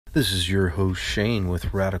This is your host Shane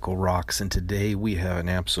with Radical Rocks, and today we have an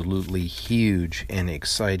absolutely huge and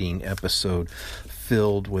exciting episode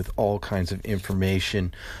filled with all kinds of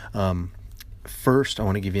information. First, I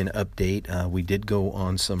want to give you an update. We did go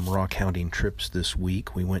on some rock hounding trips this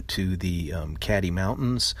week. We went to the Caddy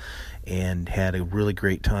Mountains and had a really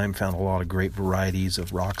great time, found a lot of great varieties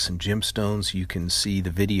of rocks and gemstones. You can see the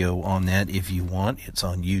video on that if you want. It's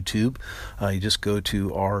on YouTube. You just go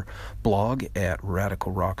to our blog at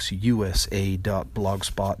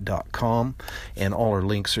radicalrocksusa.blogspot.com, and all our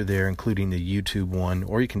links are there, including the YouTube one,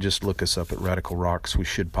 or you can just look us up at Radical Rocks. We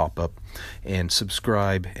should pop up, and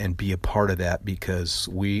subscribe and be a part of that, because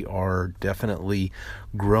we are definitely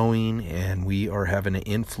growing and we are having an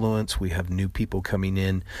influence. We have new people coming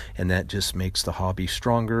in, and that just makes the hobby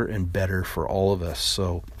stronger and better for all of us.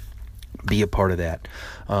 So be a part of that.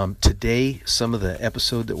 Today, some of the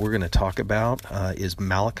episode that we're going to talk about is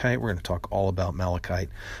malachite. We're going to talk all about malachite.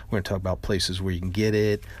 We're going to talk about places where you can get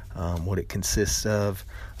it, what it consists of,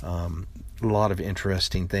 a lot of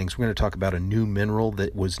interesting things. We're going to talk about a new mineral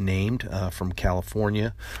that was named from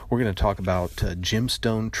California. We're going to talk about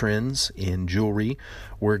gemstone trends in jewelry.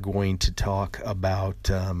 We're going to talk about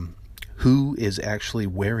who is actually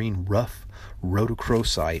wearing rough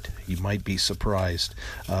rhodochrosite. You might be surprised.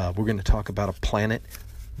 We're going to talk about a planet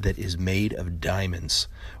that is made of diamonds.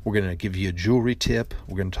 We're going to give you a jewelry tip.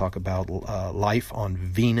 We're going to talk about life on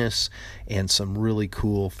Venus and some really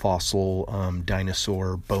cool fossil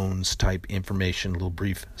dinosaur bones type information, a little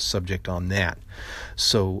brief subject on that.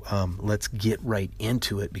 So let's get right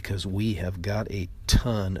into it, because we have got a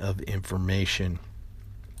ton of information.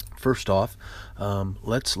 First off,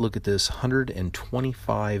 let's look at this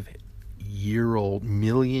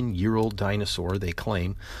 125-million-year-old dinosaur. They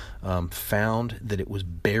claim found that it was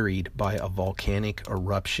buried by a volcanic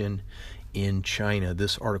eruption in China.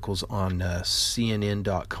 This article's on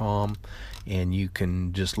CNN.com, and you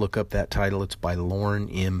can just look up that title. It's by Lauren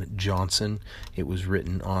M. Johnson. It was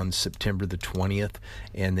written on September the 20th,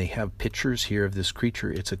 and they have pictures here of this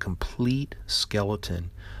creature. It's a complete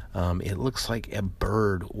skeleton. It looks like a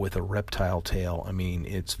bird with a reptile tail. I mean,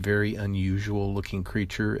 it's very unusual looking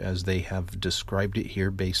creature as they have described it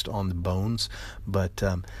here based on the bones, but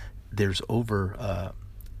there's over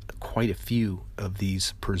quite a few of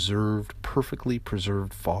these perfectly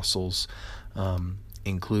preserved fossils,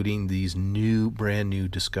 including these brand new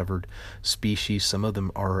discovered species. Some of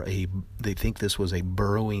them they think this was a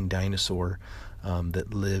burrowing dinosaur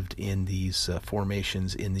that lived in these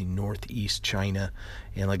formations in the northeast China.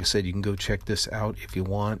 And like I said, you can go check this out if you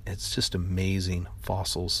want. It's just amazing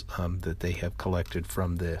fossils that they have collected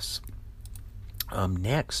from this.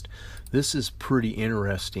 Next, this is pretty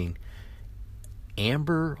interesting.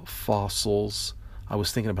 Amber fossils. I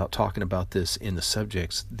was thinking about talking about this in the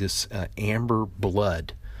subjects, this amber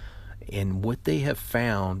blood. And what they have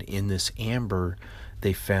found in this amber,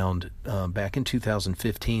 they found back in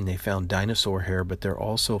 2015, they found dinosaur hair, but they're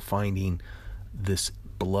also finding this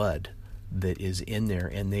blood that is in there,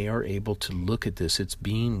 and they are able to look at this. It's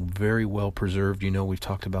being very well preserved. You know, we've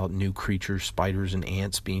talked about new creatures, spiders and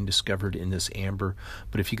ants being discovered in this amber.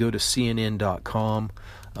 But if you go to CNN.com,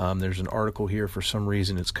 there's an article here. For some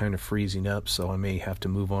reason, it's kind of freezing up, so I may have to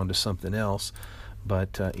move on to something else.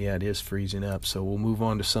 But yeah, it is freezing up, so we'll move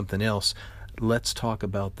on to something else. Let's talk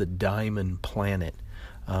about the diamond planet.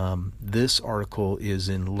 This article is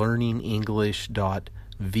in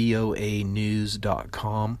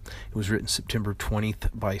learningenglish.voanews.com. It was written September 20th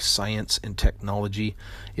by Science and Technology.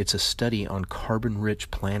 It's a study on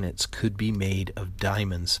carbon-rich planets could be made of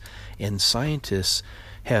diamonds, and scientists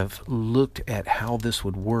have looked at how this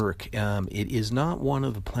would work. It is not one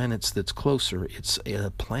of the planets that's closer. It's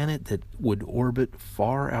a planet that would orbit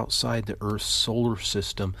far outside the Earth's solar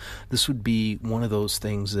system. This would be one of those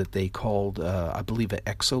things that they called, I believe, an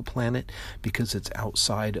exoplanet, because it's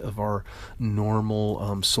outside of our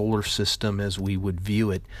normal solar system as we would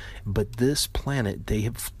view it. But this planet, they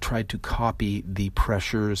have tried to copy the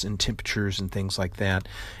pressures and temperatures and things like that,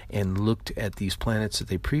 and looked at these planets that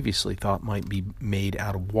they previously thought might be made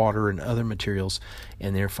out of water and other materials,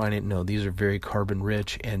 and they're finding no, these are very carbon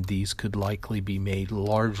rich, and these could likely be made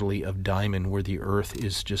largely of diamond, where the Earth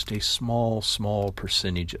is just a small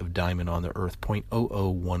percentage of diamond on the Earth,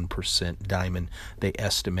 0.001% diamond. They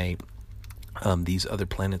estimate these other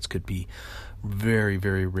planets could be very,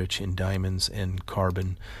 very rich in diamonds and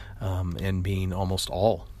carbon, and being almost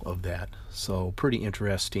all of that. So pretty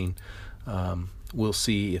interesting. We'll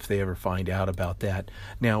see if they ever find out about that.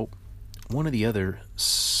 Now, one of the other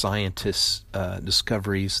scientists'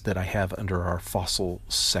 discoveries that I have under our fossil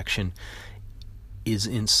section is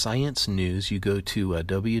in Science News. You go to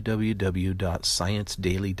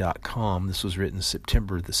www.sciencedaily.com. This was written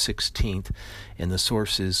September the 16th, and the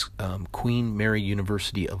source is Queen Mary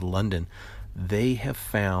University of London. They have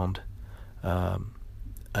found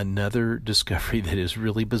another discovery that is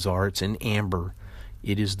really bizarre. It's in amber.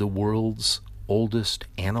 It is the world's oldest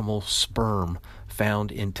animal sperm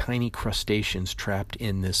found in tiny crustaceans trapped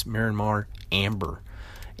in this Myanmar amber.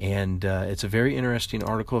 And it's a very interesting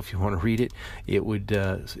article. If you want to read it, it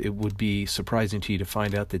would be surprising to you to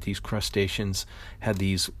find out that these crustaceans had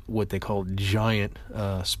these what they call giant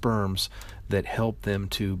sperms that help them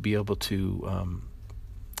to be able to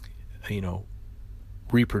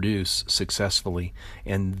reproduce successfully.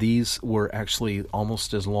 And these were actually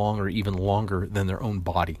almost as long or even longer than their own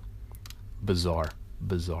body. Bizarre.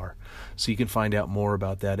 So you can find out more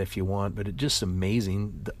about that if you want, but it's just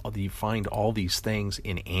amazing that you find all these things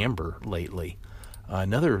in amber lately.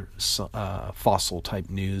 Another fossil type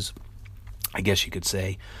news, I guess you could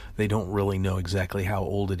say. They don't really know exactly how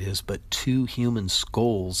old it is, but 2 human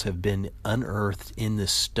skulls have been unearthed in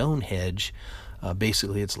this Stonehenge.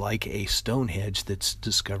 Basically, it's like a Stonehenge that's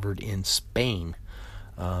discovered in Spain.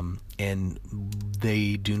 And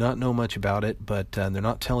they do not know much about it, but they're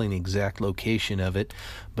not telling the exact location of it.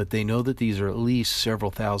 But they know that these are at least several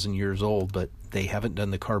thousand years old, but they haven't done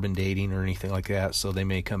the carbon dating or anything like that, so they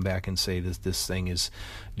may come back and say that this thing is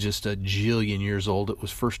just a jillion years old. It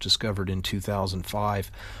was first discovered in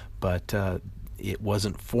 2005, but it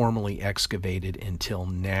wasn't formally excavated until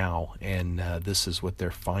now, and this is what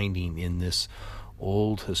they're finding in this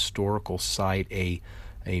old historical site, a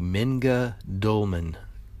Minga Dolmen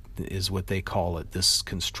is what they call it. This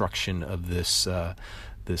construction of this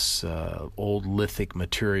old lithic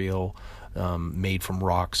material made from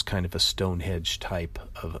rocks, kind of a Stonehenge type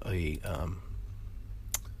of a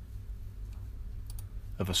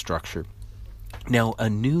structure. Now, a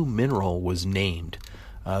new mineral was named.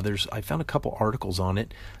 I found a couple articles on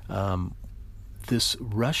it. This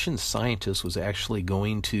Russian scientist was actually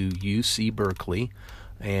going to UC Berkeley,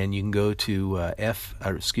 and you can go to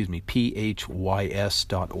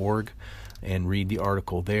phys.org and read the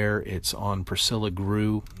article there. It's on Priscilla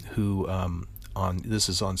Grew, who this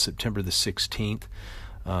is on September the 16th,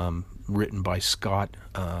 written by Scott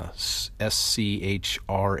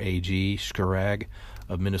Schrag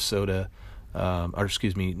of Minnesota. The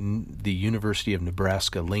University of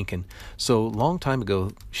Nebraska, Lincoln. So, long time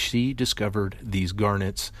ago, she discovered these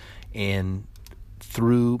garnets, and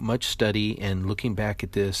through much study and looking back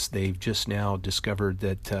at this, they've just now discovered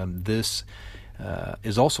that this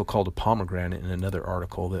is also called a pomegranate in another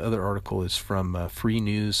article. The other article is from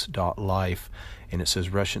freenews.life, and it says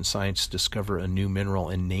Russian scientists discover a new mineral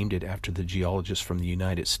and named it after the geologist from the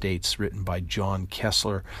United States, written by John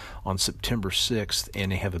Kessler on September 6th,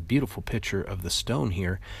 and they have a beautiful picture of the stone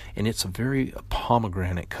here, and it's a very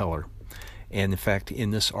pomegranate color. And in fact,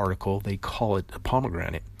 in this article, they call it a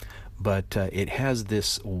pomegranate, but it has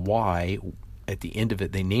this Y at the end of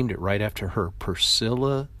it. They named it right after her,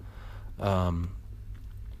 Priscilla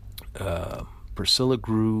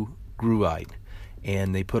Gruide,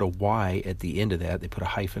 and they put a Y at the end of that. They put a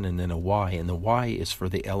hyphen and then a Y, and the Y is for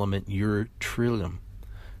the element urotrillium.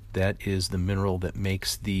 That is the mineral that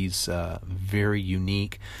makes these very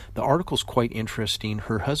unique. The article's quite interesting.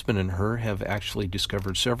 Her husband and her have actually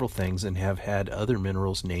discovered several things and have had other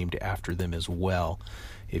minerals named after them as well,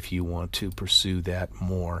 if you want to pursue that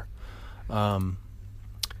more.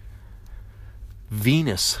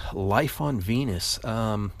 Venus, life on Venus.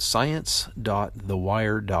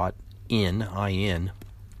 Science.thewire.in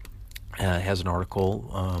has an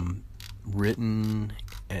article written,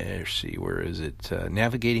 let's see, where is it?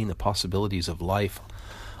 Navigating the Possibilities of Life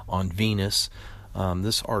on Venus.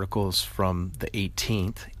 This article is from the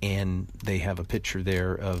 18th, and they have a picture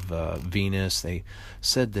there of Venus. They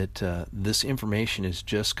said that this information is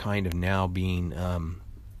just kind of now being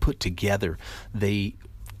put together. They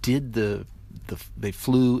did they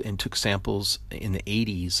flew and took samples in the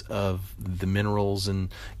 80s of the minerals and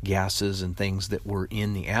gases and things that were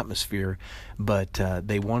in the atmosphere, but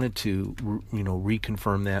they wanted to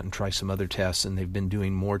reconfirm that and try some other tests, and they've been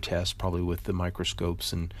doing more tests, probably with the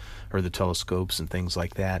microscopes or the telescopes and things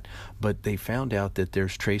like that. But they found out that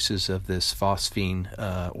there's traces of this phosphine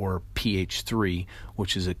or pH3,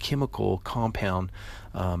 which is a chemical compound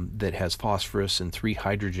that has phosphorus and 3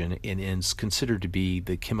 hydrogen, and is considered to be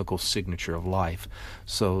the chemical signature of life.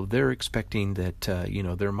 So they're expecting that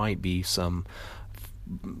there might be some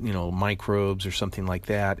microbes or something like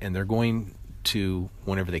that, and they're going to,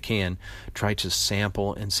 whenever they can, try to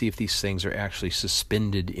sample and see if these things are actually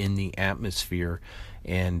suspended in the atmosphere,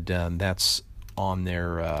 and that's on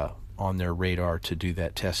their on their radar to do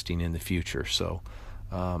that testing in the future. So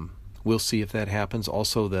we'll see if that happens.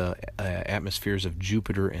 Also, the atmospheres of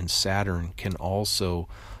Jupiter and Saturn can also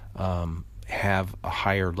have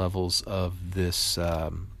higher levels of this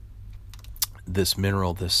this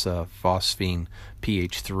mineral, this phosphine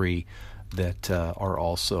pH3, that are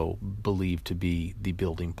also believed to be the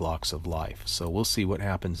building blocks of life. So we'll see what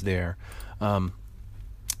happens there. Now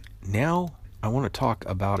I want to talk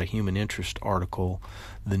about a human interest article.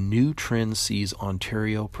 The new trend sees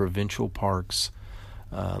Ontario provincial parks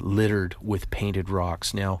littered with painted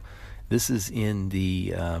rocks. Now, this is in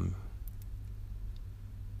the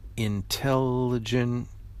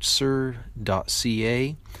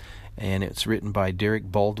intelligencer.ca, and it's written by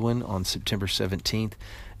Derek Baldwin on September 17th.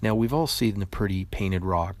 Now, we've all seen the pretty painted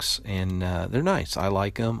rocks, and they're nice. I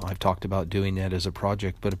like them. I've talked about doing that as a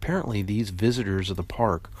project, but apparently these visitors of the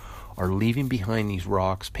park are leaving behind these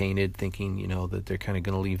rocks painted, thinking, that they're kind of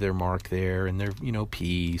going to leave their mark there, and they're,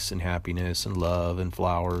 peace and happiness and love and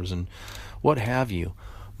flowers and what have you.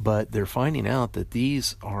 But they're finding out that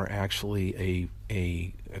these are actually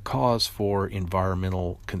a cause for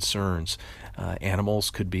environmental concerns. Animals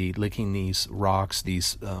could be licking these rocks.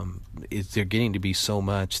 They're getting to be so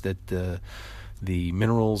much that the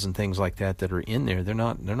minerals and things like that are in there, they're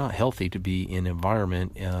not healthy to be in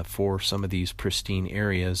environment for some of these pristine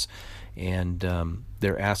areas, and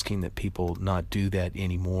they're asking that people not do that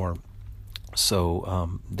anymore.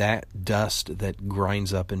 So that dust that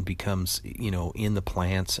grinds up and becomes, in the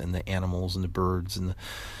plants and the animals and the birds and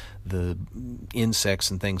the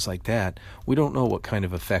insects and things like that, we don't know what kind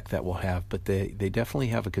of effect that will have, but they definitely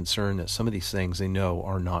have a concern that some of these things they know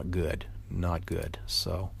are not good.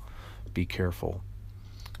 So be careful.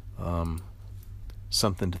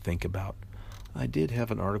 Something to think about. I did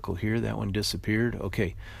have an article here. That one disappeared.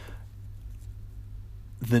 Okay.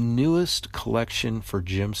 The newest collection for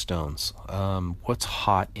gemstones. What's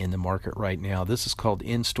hot in the market right now? This is called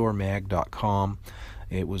InStoreMag.com.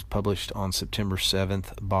 It was published on September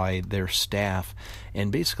 7th by their staff,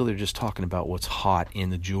 and basically they're just talking about what's hot in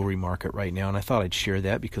the jewelry market right now. And I thought I'd share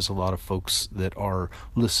that because a lot of folks that are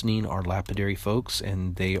listening are lapidary folks,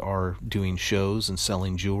 and they are doing shows and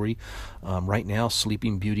selling jewelry. Right now,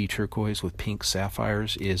 Sleeping Beauty turquoise with pink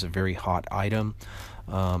sapphires is a very hot item.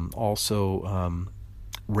 Also,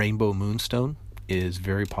 Rainbow Moonstone is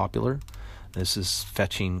very popular. This is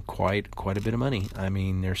fetching quite a bit of money. I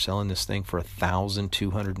mean, they're selling this thing for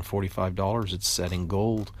 $1,245. It's set in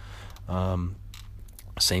gold.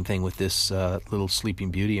 Same thing with this little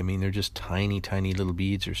Sleeping Beauty. I mean, they're just tiny little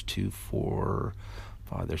beads. There's 2, 4,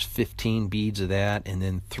 5. There's 15 beads of that, and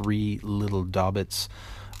then 3 little dobbits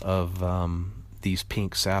of these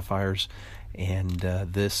pink sapphires. And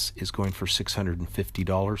this is going for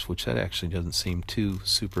 $650, which that actually doesn't seem too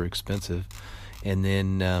super expensive. And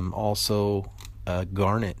then also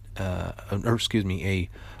garnet, a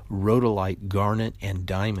rhodolite garnet and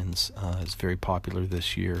diamonds is very popular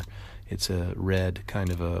this year. It's a red,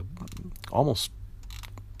 almost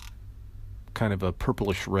kind of a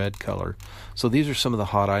purplish red color. So these are some of the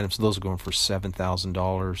hot items. Those are going for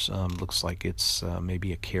 $7,000. Looks like it's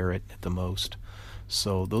maybe a carat at the most.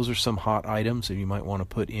 So those are some hot items that you might want to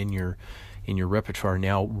put in your repertoire.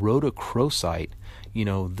 Now, rhodochrosite,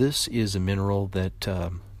 this is a mineral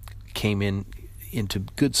that came into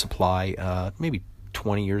good supply maybe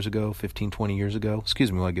 20 years ago, 15, 20 years ago.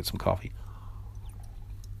 Excuse me while I get some coffee.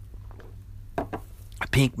 A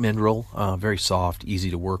pink mineral, very soft, easy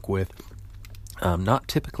to work with. Not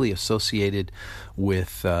typically associated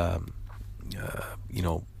with,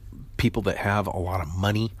 people that have a lot of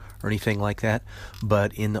money or anything like that.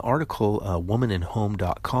 But in the article,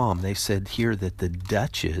 womaninhome.com, they said here that the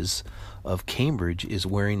Duchess of Cambridge is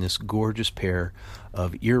wearing this gorgeous pair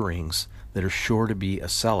of earrings that are sure to be a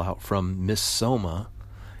sellout from Miss Soma.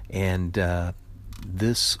 And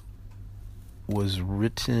this was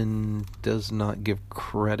written, does not give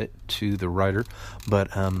credit to the writer, but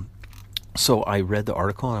so I read the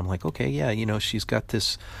article and I'm like, okay, yeah, she's got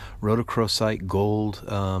this rhodochrosite gold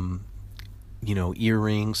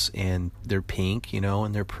earrings, and they're pink,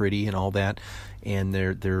 and they're pretty and all that, and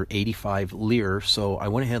they're 85 lire. So I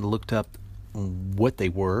went ahead and looked up what they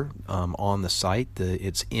were on the site.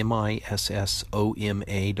 It's missoma.com.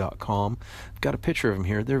 I've got a picture of them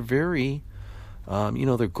here. They're very,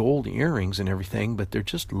 they're gold earrings and everything, but they're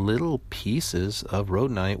just little pieces of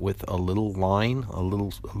rhodonite with a little line, a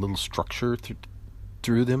little structure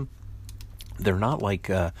through them. They're not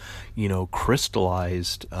like,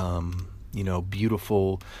 crystallized,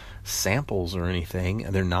 beautiful samples or anything.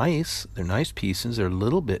 They're nice. They're nice pieces. They're a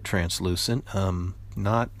little bit translucent.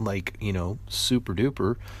 Not like, super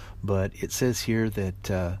duper, but it says here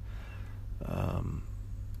that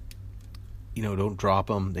Don't drop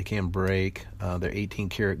them. They can break. They're 18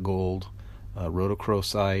 karat gold,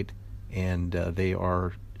 rhodochrosite, and they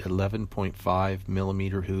are 11.5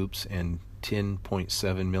 millimeter hoops and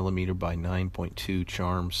 10.7 millimeter by 9.2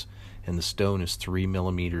 charms, and the stone is 3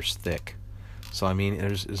 millimeters thick. So I mean,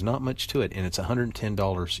 there's not much to it, and it's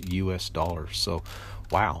 $110 US dollars. So,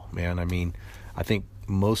 wow, man. I mean, I think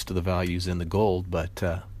most of the value's in the gold,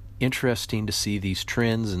 but interesting to see these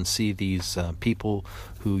trends and see these people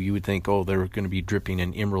who you would think, oh, they're going to be dripping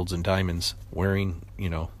in emeralds and diamonds, wearing,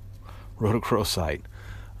 rhodochrosite.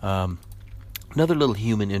 Another little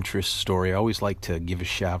human interest story. I always like to give a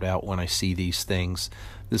shout out when I see these things.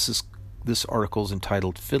 This article is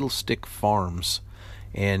entitled Fiddlestick Farms,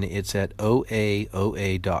 and it's at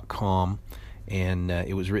oaoa.com, and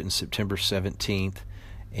it was written September 17th,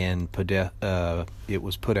 and it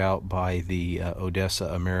was put out by the Odessa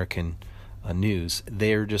American News.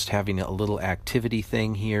 They're just having a little activity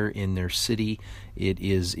thing here in their city. It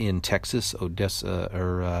is in Texas,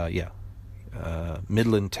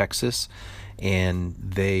 Midland, Texas, and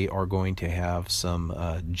they are going to have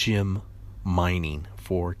some gym mining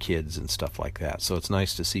for kids and stuff like that. So it's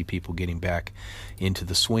nice to see people getting back into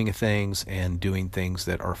the swing of things and doing things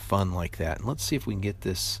that are fun like that. And let's see if we can get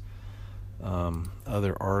this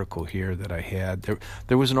other article here that I had.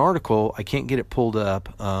 There was an article, I can't get it pulled up.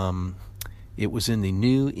 It was in the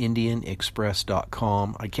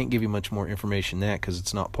newindianexpress.com. I can't give you much more information than that because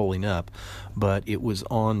it's not pulling up, but it was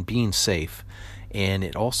on being safe. And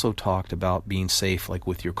it also talked about being safe, like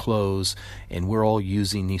with your clothes, and we're all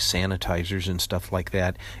using these sanitizers and stuff like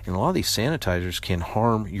that. And a lot of these sanitizers can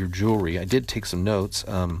harm your jewelry. I did take some notes.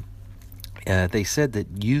 They said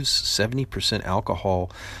that use 70%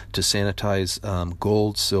 alcohol to sanitize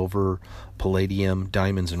gold, silver, palladium,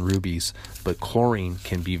 diamonds, and rubies, but chlorine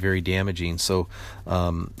can be very damaging. So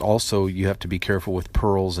also you have to be careful with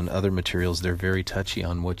pearls and other materials. They're very touchy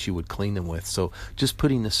on what you would clean them with. So just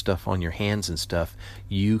putting this stuff on your hands and stuff,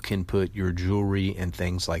 you can put your jewelry and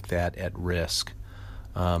things like that at risk.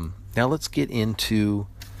 Now let's get into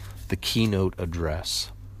the keynote address.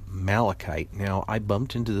 Malachite. Now, I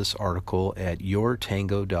bumped into this article at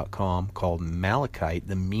yourtango.com called Malachite,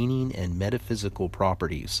 the Meaning and Metaphysical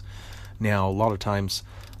Properties. Now, a lot of times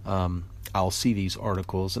I'll see these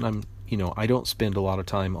articles, and I don't spend a lot of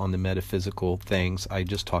time on the metaphysical things. I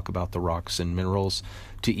just talk about the rocks and minerals.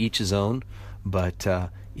 To each his own, but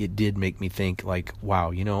it did make me think, like,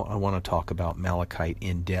 wow, I want to talk about malachite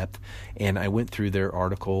in depth. And I went through their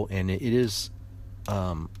article, and it is,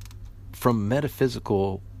 from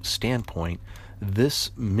metaphysical standpoint, this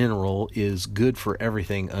mineral is good for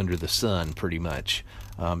everything under the sun, pretty much.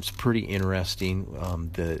 It's pretty interesting,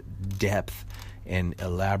 the depth and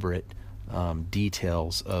elaborate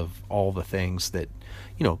details of all the things that,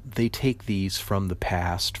 they take these from the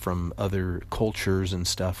past, from other cultures and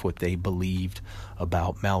stuff, what they believed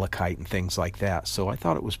about malachite and things like that. So I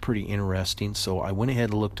thought it was pretty interesting. So I went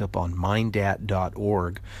ahead and looked up on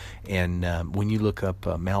mindat.org, and when you look up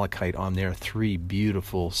malachite on there, 3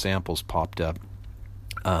 beautiful samples popped up.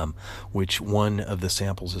 Which one of the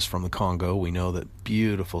samples is from the Congo. We know that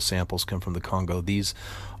beautiful samples come from the Congo. These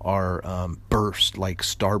are burst, like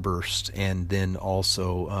starbursts, and then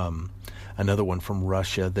also another one from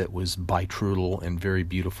Russia that was bitrudal and very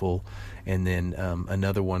beautiful, and then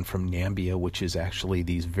another one from Nambia, which is actually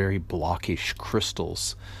these very blockish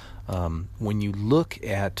crystals. When you look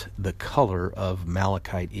at the color of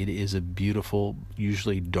malachite, it is a beautiful,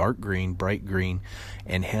 usually dark green, bright green,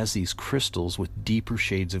 and has these crystals with deeper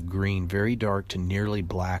shades of green, very dark to nearly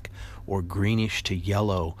black, or greenish to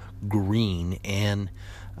yellow, green, and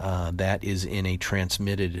that is in a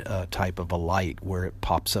transmitted type of a light where it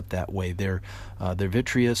pops up that way. They're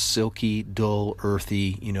vitreous, silky, dull,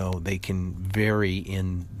 earthy. They can vary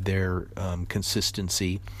in their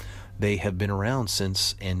consistency. They have been around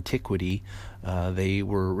since antiquity. They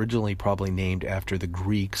were originally probably named after the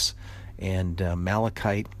Greeks, and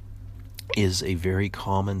malachite is a very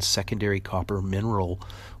common secondary copper mineral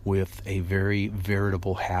with a very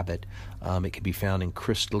veritable habit. It can be found in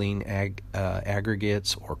crystalline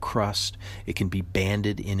aggregates or crust. It can be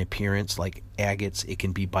banded in appearance like agates. It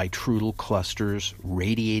can be bitrudal clusters,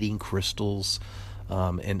 radiating crystals,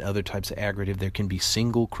 and other types of aggregate. There can be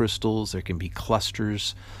single crystals. There can be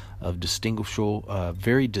clusters of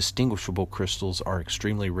very distinguishable crystals are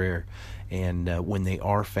extremely rare, and when they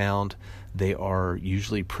are found, they are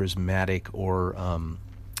usually prismatic or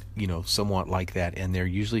somewhat like that, and they're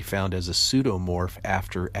usually found as a pseudomorph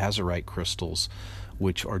after azurite crystals,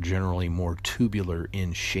 which are generally more tubular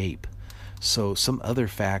in shape. So some other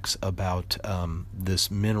facts about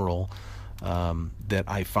this mineral. that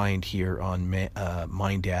I find here on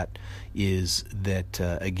Mindat is that,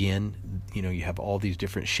 again, you have all these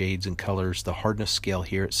different shades and colors. The hardness scale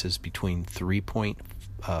here, it says between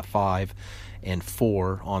 3.5 and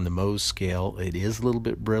 4 on the Mohs scale. It is a little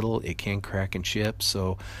bit brittle. It can crack and chip.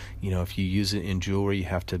 So, if you use it in jewelry, you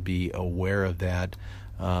have to be aware of that.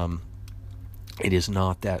 It is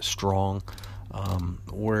not that strong.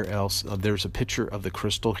 Where else? There's a picture of the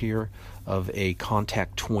crystal here of a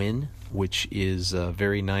contact twin, which is a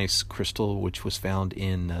very nice crystal which was found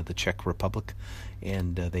in the Czech Republic,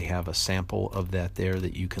 and they have a sample of that there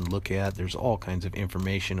that you can look at. There's all kinds of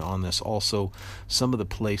information on this. Also, some of the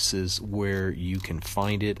places where you can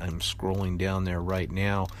find it, I'm scrolling down there right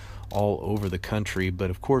now, all over the country, but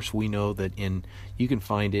of course we know that you can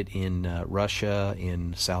find it in Russia,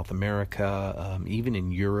 in South America, even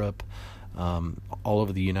in Europe, all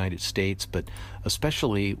over the United States, but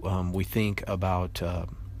especially we think about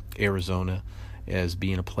Arizona as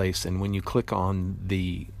being a place, and when you click on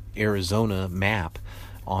the Arizona map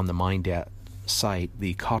on the Mindat site,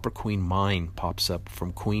 the Copper Queen Mine pops up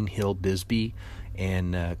from Queen Hill, Bisbee,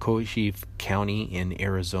 and Cochise County in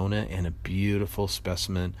Arizona, and a beautiful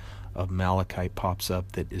specimen of malachite pops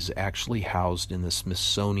up that is actually housed in the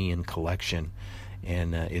Smithsonian collection,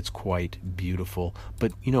 and it's quite beautiful.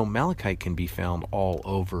 But malachite can be found all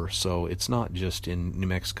over, so it's not just in New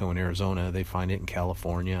Mexico and Arizona. They find it in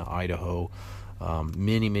California, Idaho,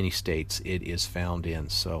 many states it is found in.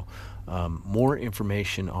 So more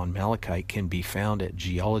information on malachite can be found at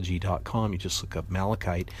geology.com. You just look up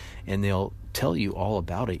malachite and they'll tell you all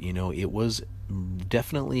about it. It was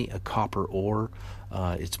definitely a copper ore.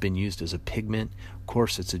 It's been used as a pigment. Of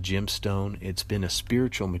course, it's a gemstone. It's been a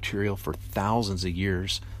spiritual material for thousands of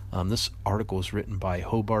years. This article is written by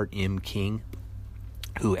Hobart M. King,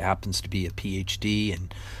 who happens to be a PhD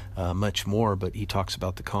and much more, but he talks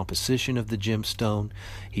about the composition of the gemstone.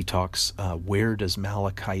 He talks where does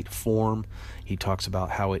malachite form. He talks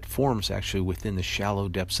about how it forms actually within the shallow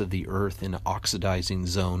depths of the earth in an oxidizing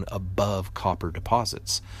zone above copper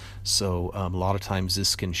deposits. So a lot of times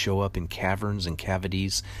this can show up in caverns and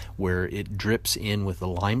cavities where it drips in with the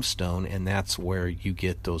limestone, and that's where you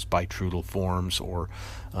get those bitrudal forms or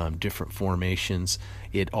different formations.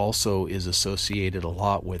 It also is associated a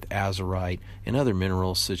lot with azurite and other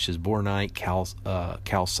minerals such as bornite,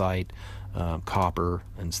 calcite, copper,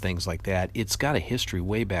 and things like that. It's got a history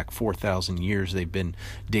way back 4,000 years. They've been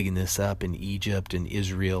digging this up in Egypt and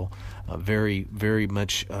Israel, very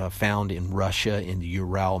much found in Russia in the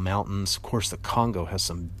Ural Mountains. Of course, the Congo has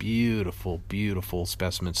some beautiful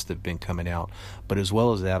specimens that have been coming out, but as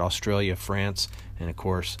well as that, Australia, France, and of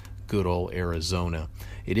course good old Arizona.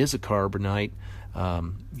 It is a carbonite.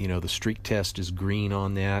 The streak test is green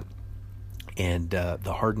on that. And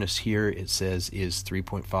the hardness here, it says, is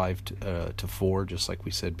 3.5 to 4, just like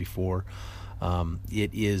we said before.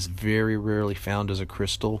 It is very rarely found as a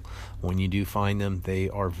crystal. When you do find them, they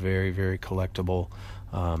are very collectible.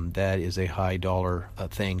 That is a high dollar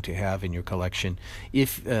thing to have in your collection.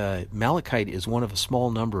 If malachite is one of a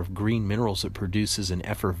small number of green minerals that produces an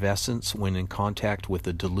effervescence when in contact with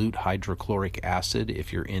a dilute hydrochloric acid,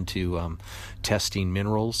 if you're into testing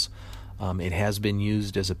minerals. It has been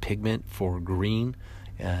used as a pigment for green.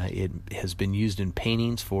 It has been used in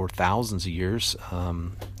paintings for thousands of years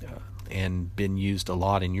and been used a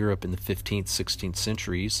lot in Europe in the 15th, 16th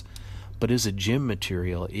centuries. But as a gem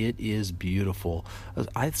material, it is beautiful.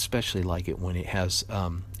 I especially like it when it has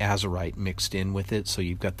azurite mixed in with it, so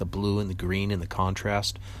you've got the blue and the green and the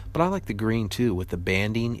contrast. But I like the green too with the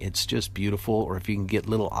banding. It's just beautiful. Or if you can get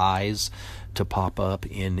little eyes to pop up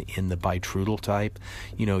in the bitrudal type,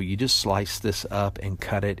 you just slice this up and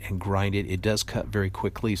cut it and grind it. It does cut very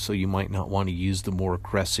quickly, so you might not want to use the more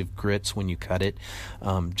aggressive grits when you cut it.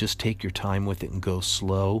 Just take your time with it and go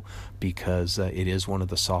slow, because it is one of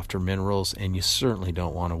the softer minerals, and you certainly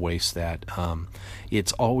don't want to waste that.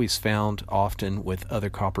 It's always found often with other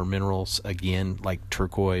copper minerals, again, like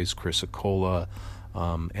turquoise, chrysocolla,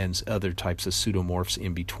 and other types of pseudomorphs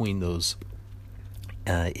in between those.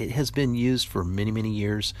 It has been used for many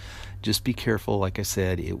years. Just be careful. Like I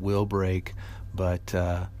said, it will break, but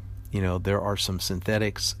there are some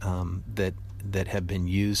synthetics that have been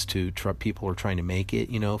used to people are trying to make it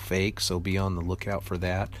fake, so be on the lookout for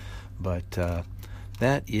that. But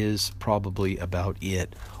that is probably about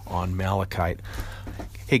it on malachite.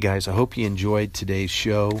 Hey guys, I hope you enjoyed today's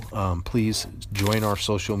show. Please join our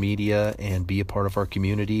social media and be a part of our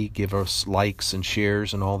community. Give us likes and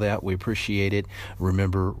shares and all that. We appreciate it.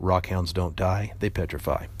 Remember, rockhounds don't die, they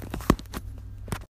petrify.